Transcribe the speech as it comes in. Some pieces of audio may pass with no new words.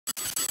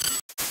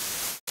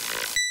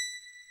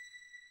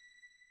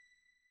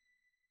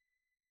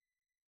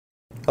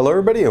Hello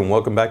everybody and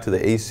welcome back to the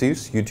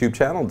ASUS YouTube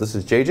channel. This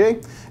is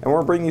JJ and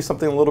we're bringing you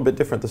something a little bit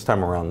different this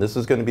time around. This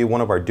is going to be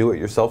one of our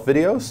do-it-yourself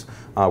videos.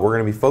 We're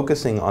going to be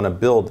focusing on a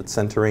build that's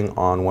centering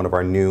on one of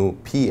our new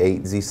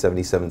P8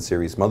 Z77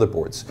 series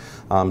motherboards.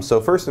 So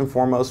first and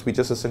foremost, we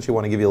just essentially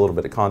want to give you a little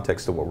bit of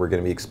context of what we're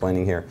going to be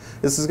explaining here.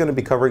 This is going to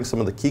be covering some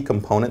of the key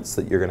components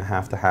that you're going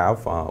to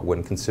have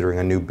when considering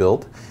a new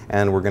build,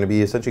 and we're going to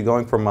be essentially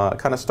going from a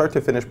kind of start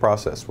to finish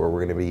process where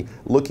we're going to be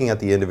looking at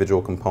the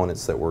individual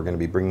components that we're going to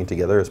be bringing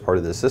together as part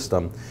of the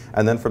system,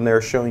 and then from there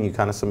showing you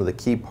kind of some of the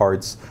key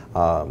parts,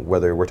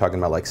 whether we're talking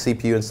about like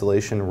CPU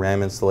installation,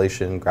 RAM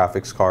installation,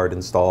 graphics card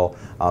install,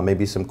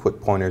 maybe some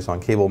quick pointers on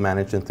cable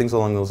management, things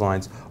along those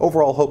lines.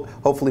 Overall,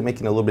 hopefully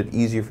making it a little bit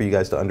easier for you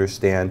guys to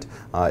understand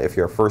if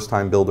you're a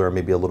first-time builder or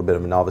maybe a little bit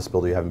of a novice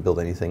builder, you haven't built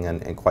anything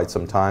in quite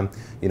some time.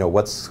 You know,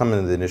 what's some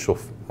of the initial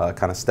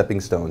kind of stepping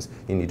stones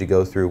you need to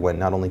go through when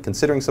not only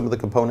considering some of the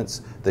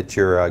components that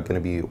you're going to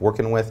be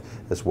working with,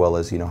 as well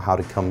as, you know, how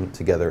to come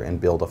together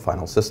and build a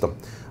final system.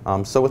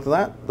 So with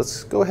that,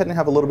 let's go ahead and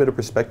have a little bit of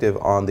perspective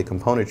on the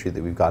componentry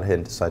that we've got ahead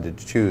and decided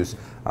to choose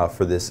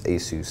for this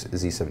ASUS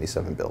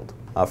Z77 build.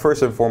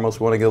 First and foremost,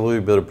 we want to get a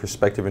little bit of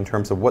perspective in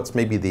terms of what's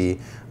maybe the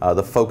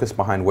focus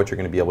behind what you're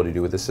going to be able to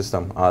do with the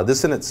system.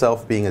 This in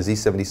itself, being a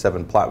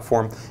Z77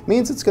 platform,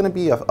 means it's going to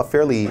be a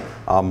fairly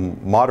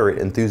moderate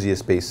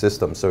enthusiast-based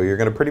system. So you're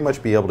going to pretty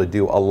much be able to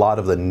do a lot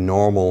of the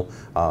normal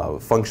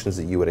functions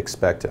that you would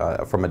expect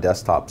from a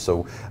desktop.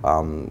 So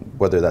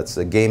whether that's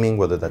gaming,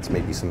 whether that's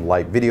maybe some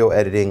light video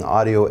editing,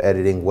 audio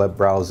editing, web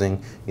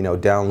browsing, you know,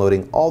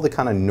 downloading, all the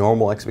kind of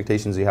normal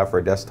expectations you have for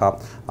a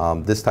desktop,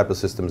 this type of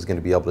system is going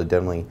to be able to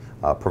definitely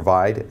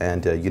provide.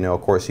 And you know,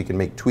 of course, you can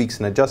make tweaks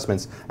and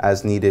adjustments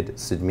as needed.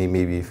 So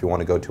maybe if you want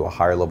to go to a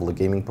higher level of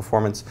gaming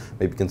performance,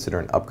 maybe consider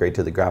an upgrade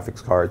to the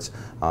graphics cards,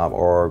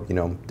 or, you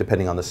know,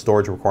 depending on the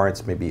storage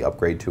requirements, maybe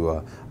upgrade to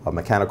a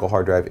mechanical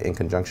hard drive in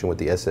conjunction with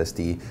the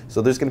SSD.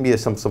 So there's going to be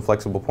some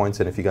flexible points,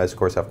 and if you guys of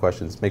course have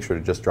questions, make sure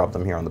to just drop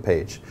them here on the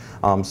page.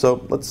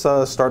 So let's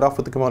start off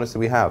with the components that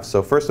we have.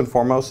 So first and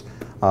foremost,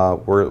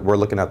 we're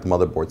looking at the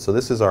motherboard. So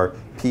this is our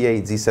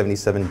P8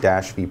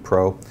 Z77-V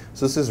Pro.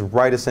 So this is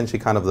right essentially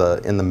kind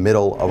of in the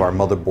middle of our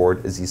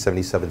motherboard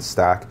Z77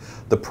 stack.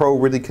 The Pro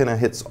really kind of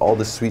hits all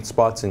the sweet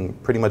spots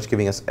and pretty much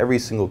giving us every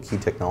single key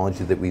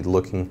technology that we're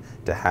looking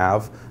to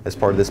have as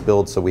part of this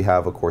build. So we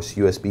have, of course,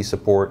 USB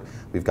support.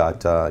 We've got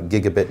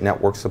gigabit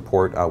network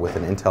support with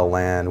an Intel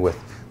LAN with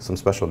some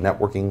special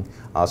networking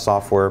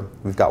software.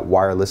 We've got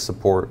wireless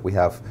support. We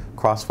have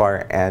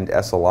Crossfire and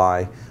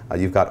SLI.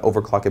 You've got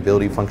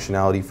overclockability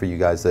functionality for you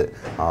guys that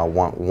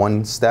want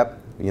one step,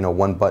 you know,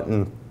 one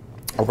button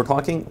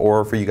overclocking,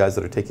 or for you guys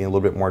that are taking a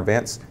little bit more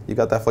advanced, you've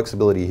got that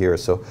flexibility here.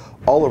 So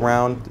all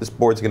around, this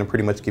board's going to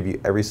pretty much give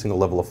you every single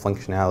level of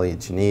functionality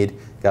that you need.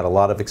 Got a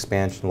lot of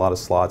expansion, a lot of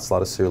slots, a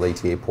lot of serial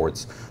ATA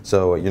ports.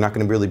 So you're not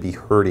going to really be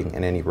hurting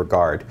in any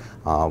regard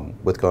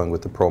with going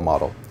with the Pro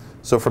model.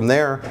 So from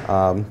there,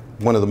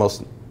 one of the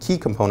most key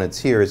components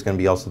here is going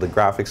to be also the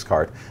graphics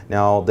card.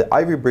 Now, the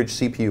Ivy Bridge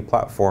CPU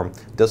platform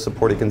does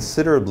support a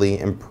considerably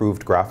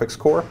improved graphics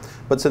core,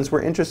 but since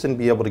we're interested in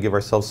being able to give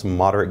ourselves some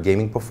moderate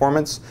gaming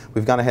performance,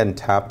 we've gone ahead and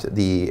tapped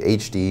the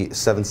HD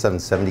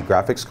 7770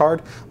 graphics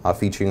card,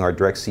 featuring our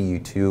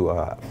DirectCU 2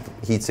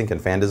 heatsink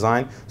and fan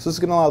design. So this is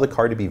going to allow the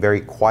card to be very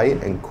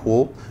quiet and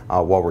cool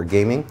while we're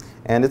gaming.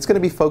 And it's going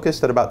to be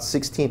focused at about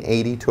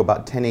 1680 to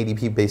about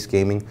 1080p based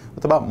gaming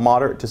with about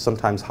moderate to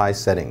sometimes high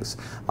settings.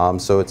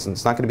 So it's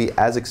not going to be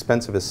as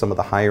expensive as some of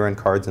the higher end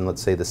cards in,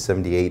 let's say, the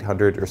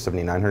 7800 or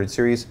 7900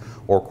 series,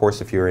 or of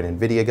course if you're an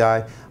NVIDIA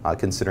guy,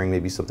 considering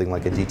maybe something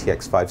like a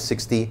GTX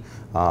 560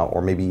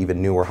 or maybe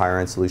even newer higher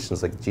end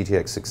solutions like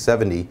GTX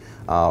 670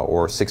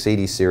 or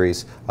 680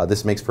 series.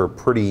 This makes for a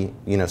pretty,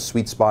 you know,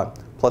 sweet spot.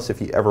 Plus,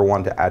 if you ever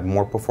want to add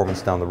more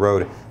performance down the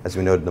road, as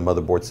we noted, the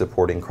motherboard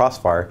supporting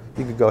Crossfire,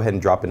 you could go ahead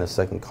and drop in a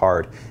second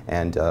card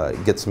and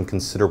get some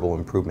considerable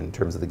improvement in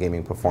terms of the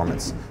gaming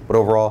performance. But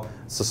overall,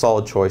 it's a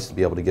solid choice to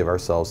be able to give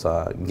ourselves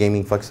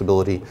gaming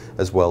flexibility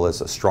as well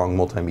as a strong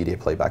multimedia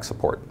playback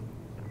support.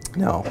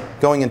 Now,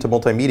 going into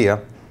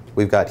multimedia,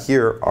 we've got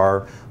here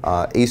our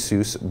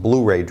ASUS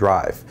Blu-Ray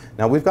Drive.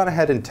 Now we've gone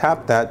ahead and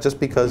tapped that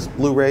just because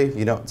Blu-ray,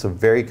 you know, it's a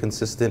very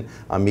consistent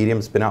medium.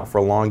 It's been out for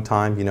a long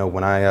time. You know,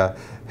 when I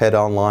head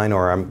online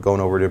or I'm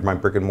going over to my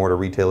brick and mortar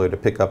retailer to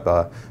pick up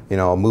you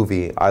know, a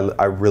movie,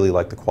 I really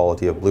like the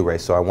quality of Blu-ray,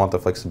 so I want the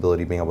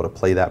flexibility of being able to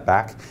play that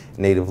back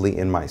natively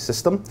in my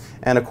system.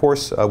 And of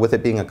course, with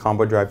it being a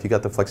combo drive, you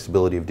got the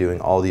flexibility of doing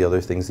all the other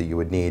things that you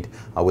would need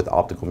with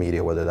optical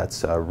media, whether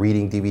that's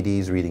reading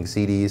DVDs, reading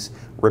CDs,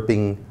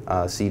 ripping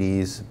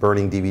CDs,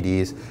 burning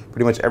DVDs,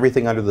 pretty much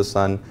everything under the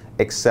sun,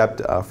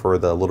 except for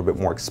the little bit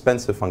more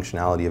expensive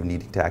functionality of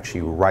needing to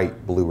actually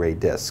write Blu-ray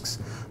discs.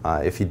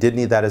 If you did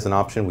need that as an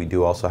option, we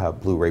do also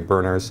have Blu-ray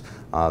burners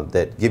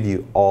that give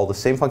you all the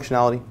same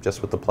functionality,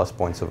 just with the plus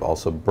points of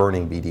also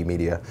burning BD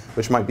media,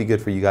 which might be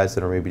good for you guys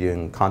that are maybe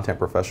doing content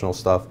professional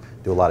stuff,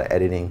 do a lot of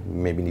editing,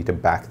 maybe need to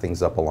back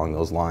things up along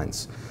those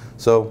lines.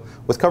 So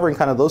with covering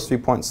kind of those 3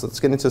 points, let's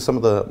get into some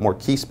of the more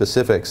key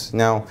specifics.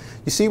 Now,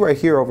 you see right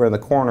here over in the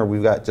corner,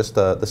 we've got just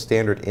the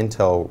standard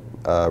Intel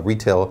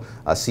retail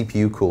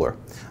CPU cooler.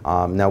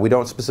 Now, we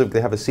don't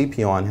specifically have a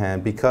CPU on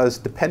hand because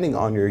depending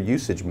on your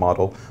usage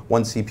model,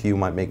 one CPU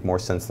might make more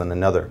sense than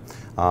another.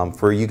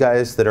 For you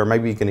guys that are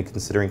maybe going to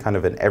considering kind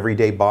of an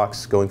everyday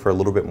box, going for a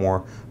little bit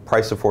more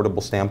price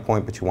affordable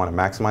standpoint, but you want to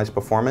maximize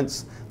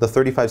performance, the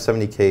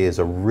 3570K is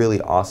a really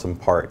awesome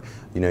part.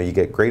 You know, you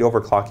get great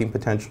overclocking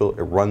potential,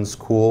 it runs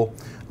cool,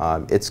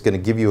 it's going to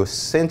give you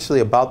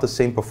essentially about the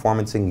same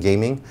performance in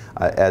gaming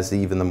as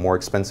even the more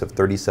expensive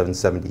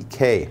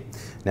 3770K.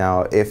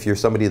 Now, if you're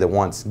somebody that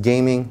wants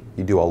gaming,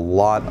 you do a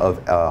lot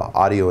of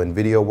audio and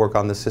video work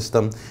on the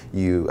system,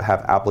 you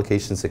have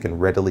applications that can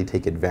readily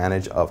take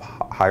advantage of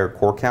higher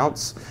core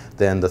counts,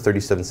 then the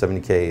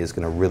 3770K is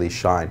going to really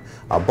shine.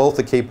 Both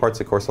the K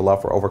parts, of course, allow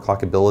for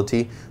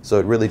overclockability, so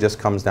it really just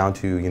comes down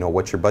to, you know,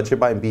 what your budget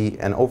might be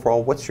and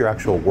overall what's your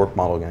actual work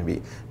model going to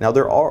be. Now,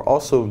 there are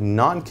also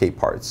non-K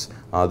parts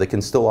that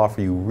can still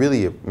offer you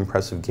really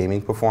impressive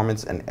gaming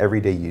performance and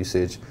everyday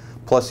usage.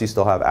 Plus, you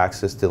still have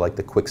access to like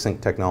the quick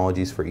sync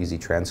technologies for easy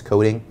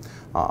transcoding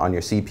on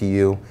your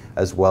CPU,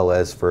 as well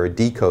as for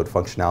decode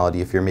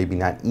functionality if you're maybe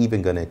not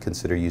even going to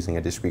consider using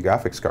a discrete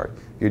graphics card.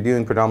 If you're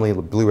doing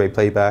predominantly Blu-ray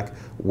playback,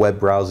 web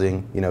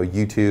browsing, you know,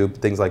 YouTube,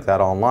 things like that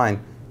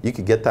online, you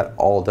could get that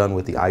all done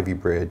with the Ivy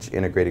Bridge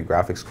integrated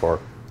graphics core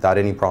without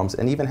any problems,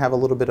 and even have a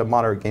little bit of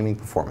moderate gaming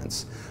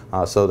performance.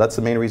 So that's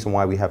the main reason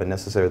why we haven't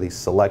necessarily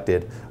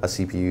selected a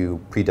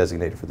CPU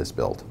pre-designated for this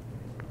build.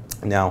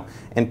 Now,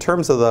 in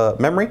terms of the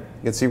memory,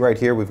 you can see right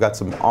here we've got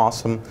some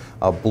awesome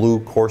blue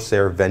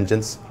Corsair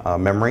Vengeance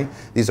memory.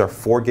 These are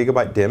 4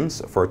 GB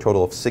DIMMs for a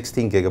total of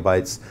 16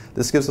 GB.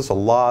 This gives us a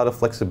lot of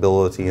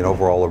flexibility and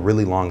overall a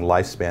really long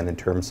lifespan in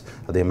terms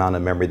of the amount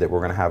of memory that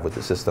we're going to have with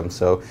the system.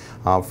 So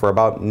for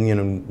about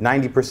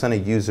 90%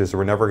 of users,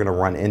 we're never going to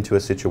run into a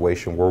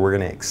situation where we're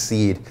going to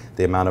exceed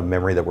the amount of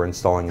memory that we're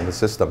installing in the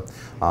system.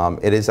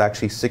 It is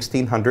actually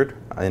 1600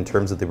 in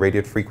terms of the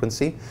rated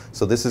frequency,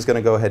 so this is going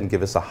to go ahead and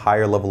give us a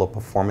higher level of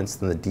performance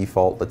than the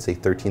default, let's say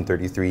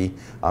 1333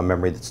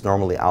 memory that's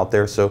normally out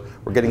there. So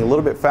we're getting a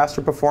little bit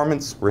faster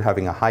performance, we're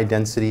having a high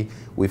density,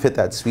 we've hit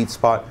that sweet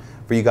spot.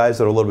 For you guys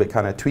that are a little bit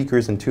kind of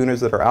tweakers and tuners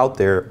that are out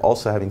there,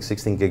 also having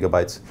 16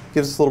 GB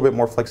gives us a little bit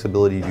more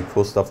flexibility to do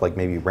cool stuff like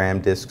maybe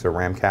RAM disks or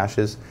RAM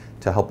caches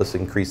to help us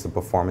increase the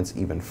performance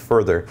even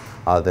further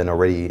than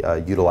already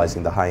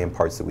utilizing the high-end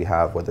parts that we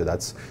have, whether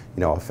that's,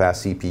 you know, a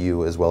fast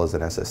CPU as well as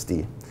an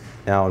SSD.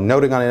 Now,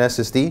 noting on an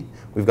SSD,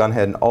 we've gone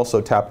ahead and also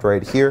tapped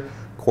right here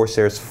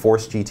Corsair's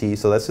Force GT.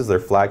 So this is their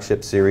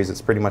flagship series.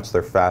 It's pretty much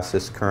their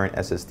fastest current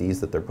SSDs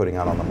that they're putting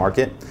out on the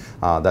market.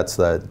 That's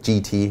the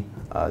GT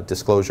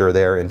disclosure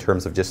there in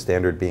terms of just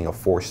standard being a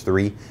Force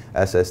 3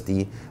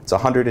 SSD. It's a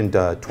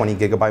 120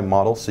 GB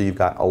model, so you've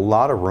got a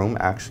lot of room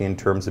actually in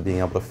terms of being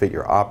able to fit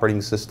your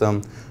operating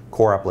system,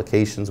 core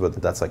applications,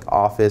 whether that's like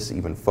Office,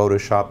 even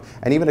Photoshop,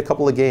 and even a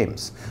couple of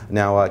games.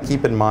 Now,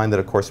 keep in mind that,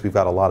 of course, we've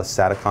got a lot of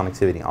SATA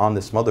connectivity on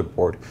this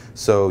motherboard.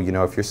 So, you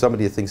know, if you're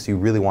somebody that thinks you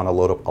really want to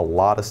load up a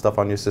lot of stuff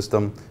on your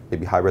system,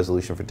 maybe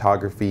high-resolution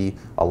photography,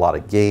 a lot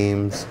of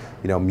games,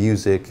 you know,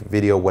 music,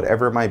 video,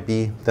 whatever it might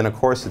be, then, of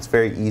course, it's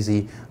very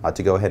easy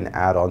to go ahead and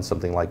add on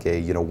something like a,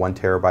 you know, 1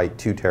 TB,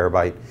 2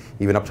 TB,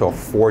 even up to a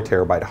 4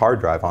 TB hard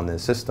drive on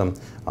this system.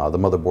 The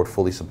motherboard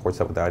fully supports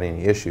that without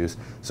any issues.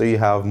 So you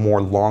have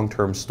more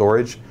long-term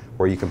storage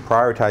where you can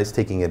prioritize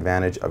taking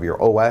advantage of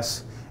your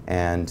OS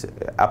and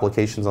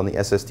applications on the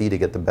SSD to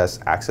get the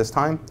best access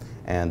time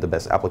and the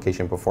best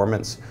application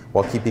performance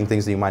while keeping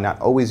things that you might not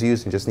always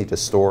use and just need to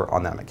store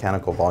on that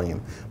mechanical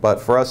volume.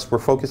 But for us, we're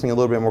focusing a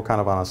little bit more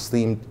kind of on a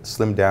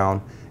slim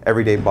down,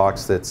 everyday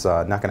box that's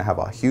not going to have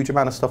a huge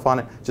amount of stuff on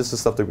it, just the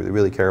stuff that we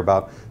really care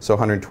about. So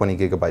 120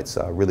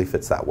 GB really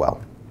fits that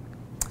well.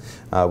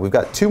 We've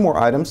got 2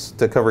 more items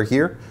to cover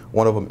here.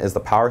 One of them is the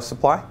power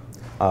supply.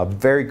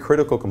 Very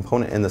critical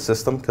component in the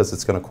system because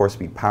it's going to, of course,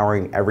 be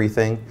powering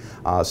everything.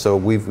 So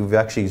we've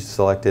actually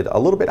selected a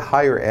little bit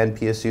higher end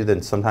PSU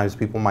than sometimes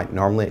people might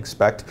normally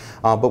expect,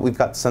 but we've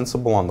got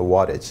sensible on the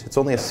wattage. It's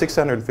only a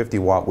 650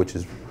 watt, which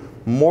is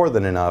more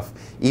than enough,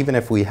 even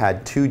if we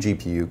had two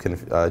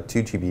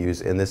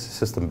GPUs in this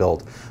system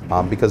build,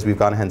 because we've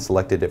gone ahead and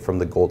selected it from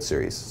the Gold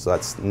series. So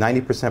that's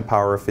 90%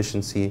 power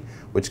efficiency,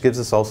 which gives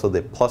us also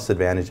the plus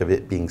advantage of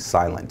it being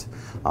silent.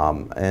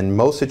 In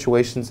most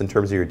situations, in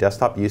terms of your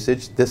desktop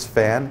usage, this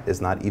fan is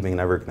not even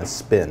ever going to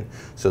spin.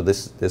 So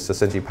this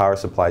essentially power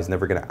supply is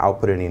never going to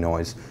output any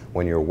noise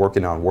when you're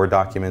working on Word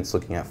documents,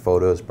 looking at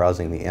photos,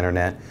 browsing the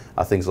internet,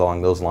 things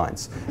along those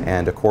lines.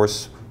 And of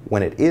course,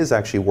 when it is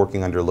actually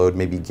working under load,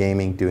 maybe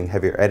gaming, doing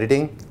heavier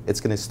editing, it's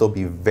going to still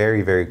be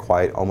very, very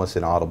quiet, almost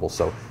inaudible.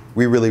 So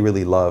we really,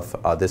 really love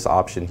this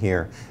option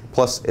here.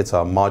 Plus, it's a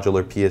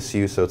modular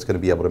PSU, so it's going to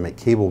be able to make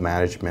cable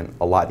management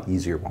a lot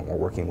easier when we're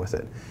working with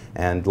it.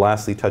 And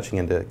lastly, touching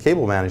into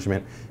cable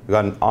management, we've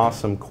got an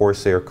awesome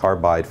Corsair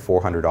Carbide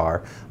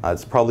 400R.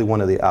 It's probably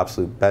one of the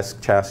absolute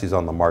best chassis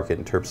on the market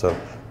in terms of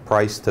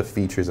price to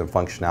features and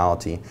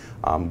functionality.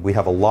 We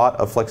have a lot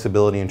of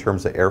flexibility in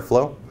terms of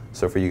airflow.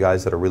 So for you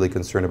guys that are really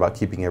concerned about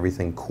keeping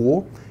everything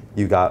cool,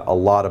 you got a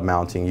lot of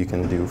mounting. You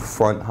can do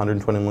front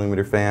 120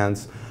 millimeter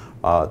fans,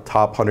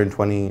 top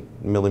 120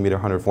 millimeter,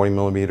 140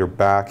 millimeter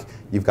back.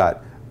 You've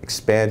got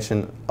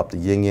expansion up the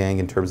yin-yang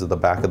in terms of the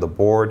back of the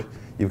board.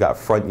 You've got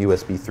front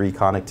USB 3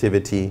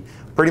 connectivity.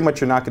 Pretty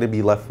much you're not going to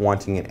be left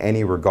wanting in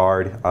any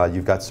regard.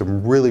 You've got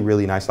some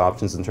really nice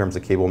options in terms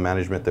of cable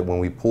management that when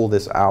we pull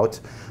this out,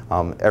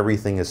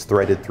 everything is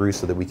threaded through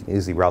so that we can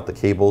easily route the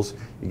cables.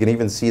 You can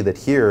even see that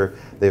here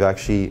they've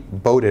actually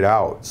bowed it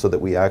out so that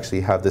we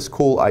actually have this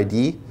cool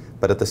ID,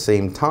 but at the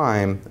same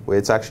time,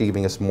 it's actually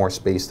giving us more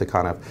space to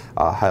kind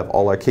of have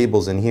all our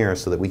cables in here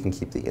so that we can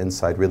keep the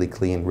inside really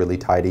clean, really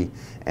tidy.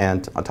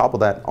 And on top of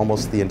that,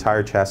 almost the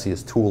entire chassis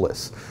is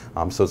toolless.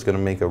 So it's going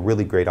to make a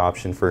really great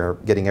option for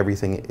getting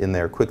everything in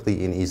there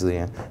quickly and easily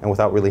and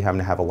without really having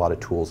to have a lot of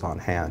tools on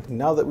hand.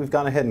 Now that we've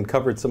gone ahead and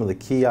covered some of the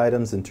key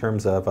items in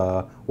terms of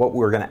what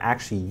we're going to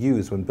actually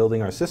use when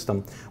building our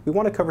system, we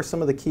want to cover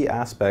some of the key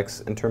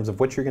aspects in terms of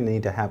what you're going to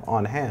need to have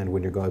on hand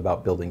when you're going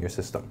about building your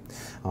system.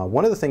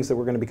 One of the things that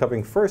we're going to be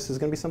covering first is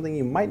going to be something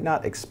you might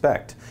not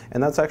expect,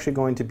 and that's actually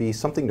going to be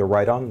something to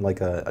write on,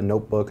 like a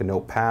notebook, a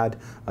notepad.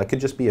 It could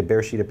just be a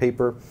bare sheet of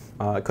paper.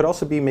 It could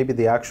also be maybe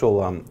the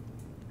actual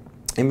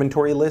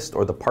inventory list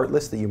or the part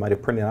list that you might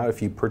have printed out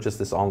if you purchased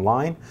this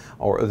online,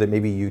 or that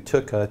maybe you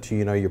took to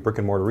your brick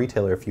and mortar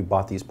retailer if you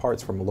bought these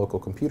parts from a local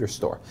computer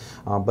store.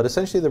 But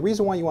essentially the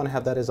reason why you want to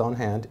have that is on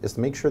hand is to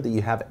make sure that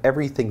you have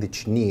everything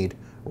that you need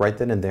right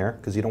then and there,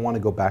 because you don't want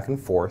to go back and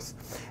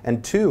forth.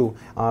 And two,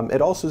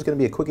 it also is going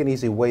to be a quick and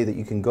easy way that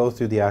you can go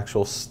through the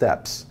actual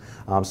steps.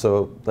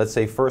 So let's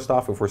say first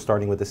off, if we're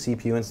starting with the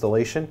CPU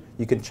installation,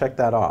 you can check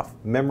that off.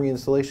 Memory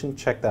installation,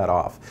 check that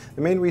off.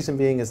 The main reason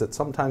being is that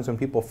sometimes when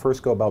people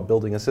first go about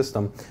building a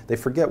system, they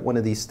forget one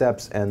of these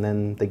steps and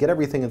then they get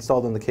everything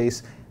installed in the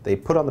case, they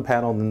put on the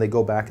panel, and then they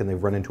go back and they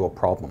run into a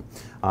problem.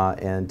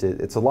 And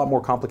it's a lot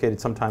more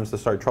complicated sometimes to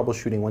start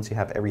troubleshooting once you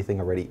have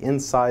everything already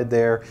inside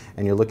there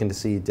and you're looking to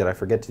see, did I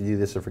forget to do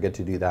this or forget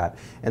to do that?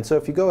 And so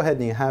if you go ahead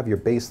and you have your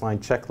baseline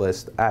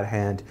checklist at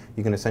hand,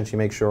 you can essentially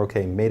make sure,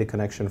 okay, made a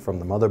connection from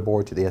the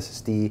motherboard to the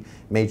SSD,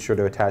 made sure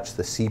to attach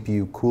the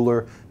CPU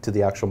cooler to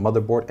the actual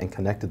motherboard and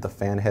connected the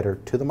fan header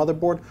to the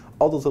motherboard.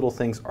 All those little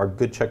things are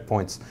good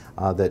checkpoints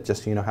that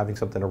just having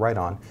something to write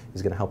on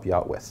is going to help you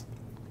out with.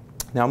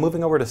 Now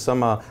moving over to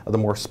some of the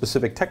more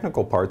specific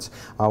technical parts,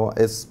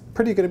 it's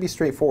pretty going to be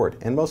straightforward.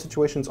 In most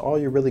situations, all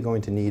you're really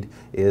going to need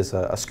is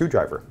a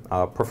screwdriver,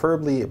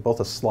 preferably both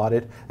a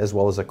slotted as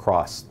well as a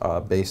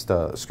cross-based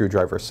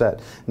screwdriver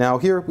set. Now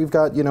here we've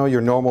got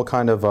your normal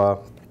kind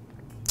of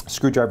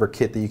screwdriver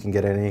kit that you can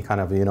get at any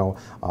kind of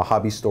a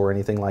hobby store or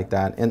anything like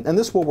that, and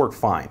this will work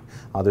fine.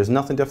 There's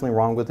nothing definitely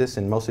wrong with this.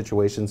 In most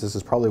situations, this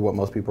is probably what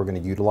most people are going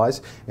to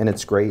utilize, and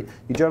it's great.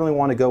 You generally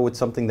want to go with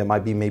something that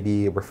might be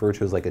maybe referred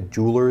to as like a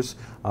jeweler's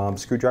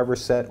screwdriver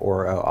set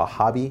or a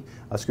hobby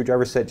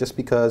screwdriver set, just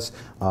because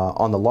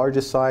on the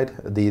largest side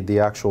the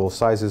actual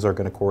sizes are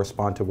going to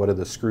correspond to what are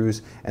the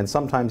screws, and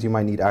sometimes you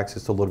might need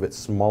access to a little bit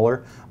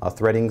smaller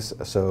threadings,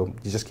 so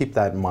you just keep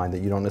that in mind, that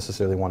you don't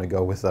necessarily want to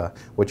go with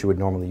what you would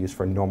normally use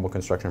for normal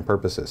construction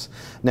purposes.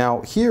 Now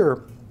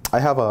here I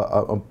have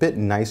a bit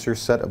nicer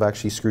set of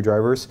actually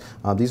screwdrivers.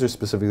 These are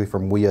specifically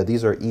from WIA.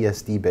 These are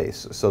ESD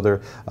based, so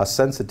they're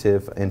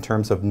sensitive in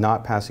terms of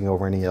not passing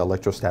over any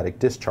electrostatic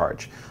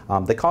discharge.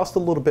 They cost a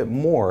little bit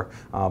more,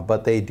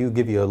 but they do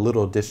give you a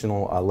little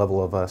additional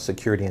level of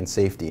security and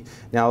safety.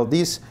 Now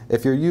these,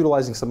 if you're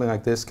utilizing something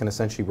like this, can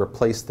essentially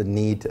replace the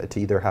need to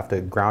either have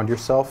to ground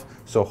yourself,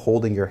 so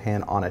holding your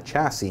hand on a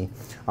chassis,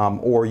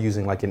 or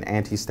using like an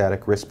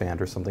anti-static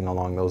wristband or something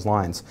along those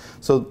lines.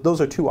 So those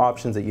are two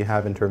options that you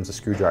have in terms of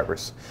screwdrivers.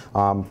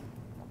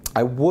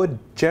 I would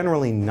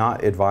generally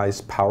not advise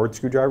powered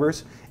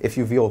screwdrivers. If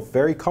you feel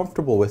very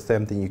comfortable with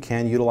them, then you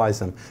can utilize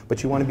them,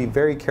 but you want to be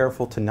very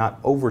careful to not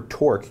over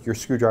torque your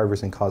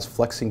screwdrivers and cause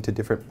flexing to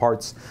different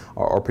parts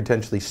or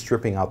potentially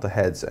stripping out the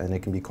heads, and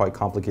it can be quite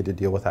complicated to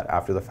deal with that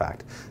after the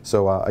fact.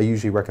 So I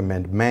usually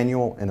recommend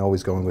manual and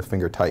always going with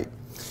finger tight.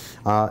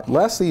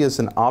 Lastly is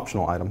an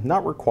optional item,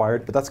 not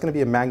required, but that's going to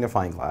be a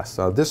magnifying glass.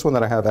 This one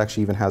that I have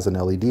actually even has an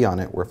LED on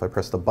it, where if I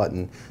press the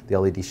button, the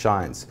LED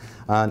shines.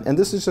 And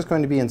this is just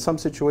going to be in some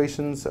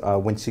situations,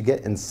 once you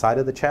get inside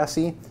of the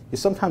chassis, you're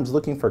sometimes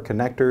looking for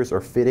connectors or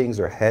fittings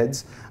or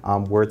heads,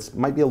 where it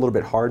might be a little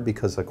bit hard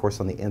because, of course,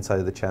 on the inside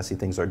of the chassis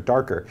things are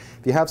darker.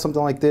 If you have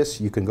something like this,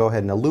 you can go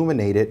ahead and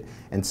illuminate it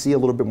and see a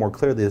little bit more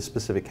clearly the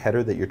specific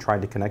header that you're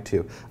trying to connect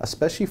to,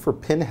 especially for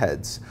pin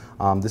heads.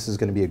 This is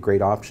going to be a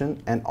great option.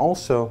 And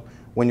also,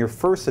 when you're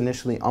first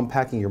initially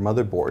unpacking your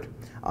motherboard,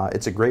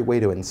 it's a great way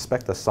to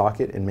inspect the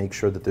socket and make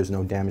sure that there's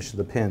no damage to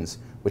the pins,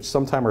 which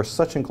sometimes are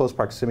such in close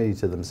proximity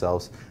to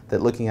themselves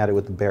that looking at it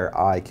with the bare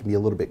eye can be a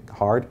little bit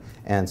hard,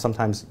 and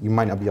sometimes you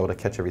might not be able to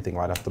catch everything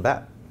right off the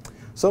bat.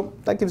 So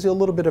that gives you a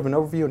little bit of an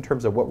overview in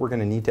terms of what we're going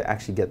to need to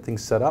actually get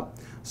things set up.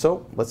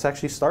 So let's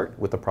actually start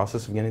with the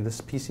process of getting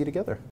this PC together.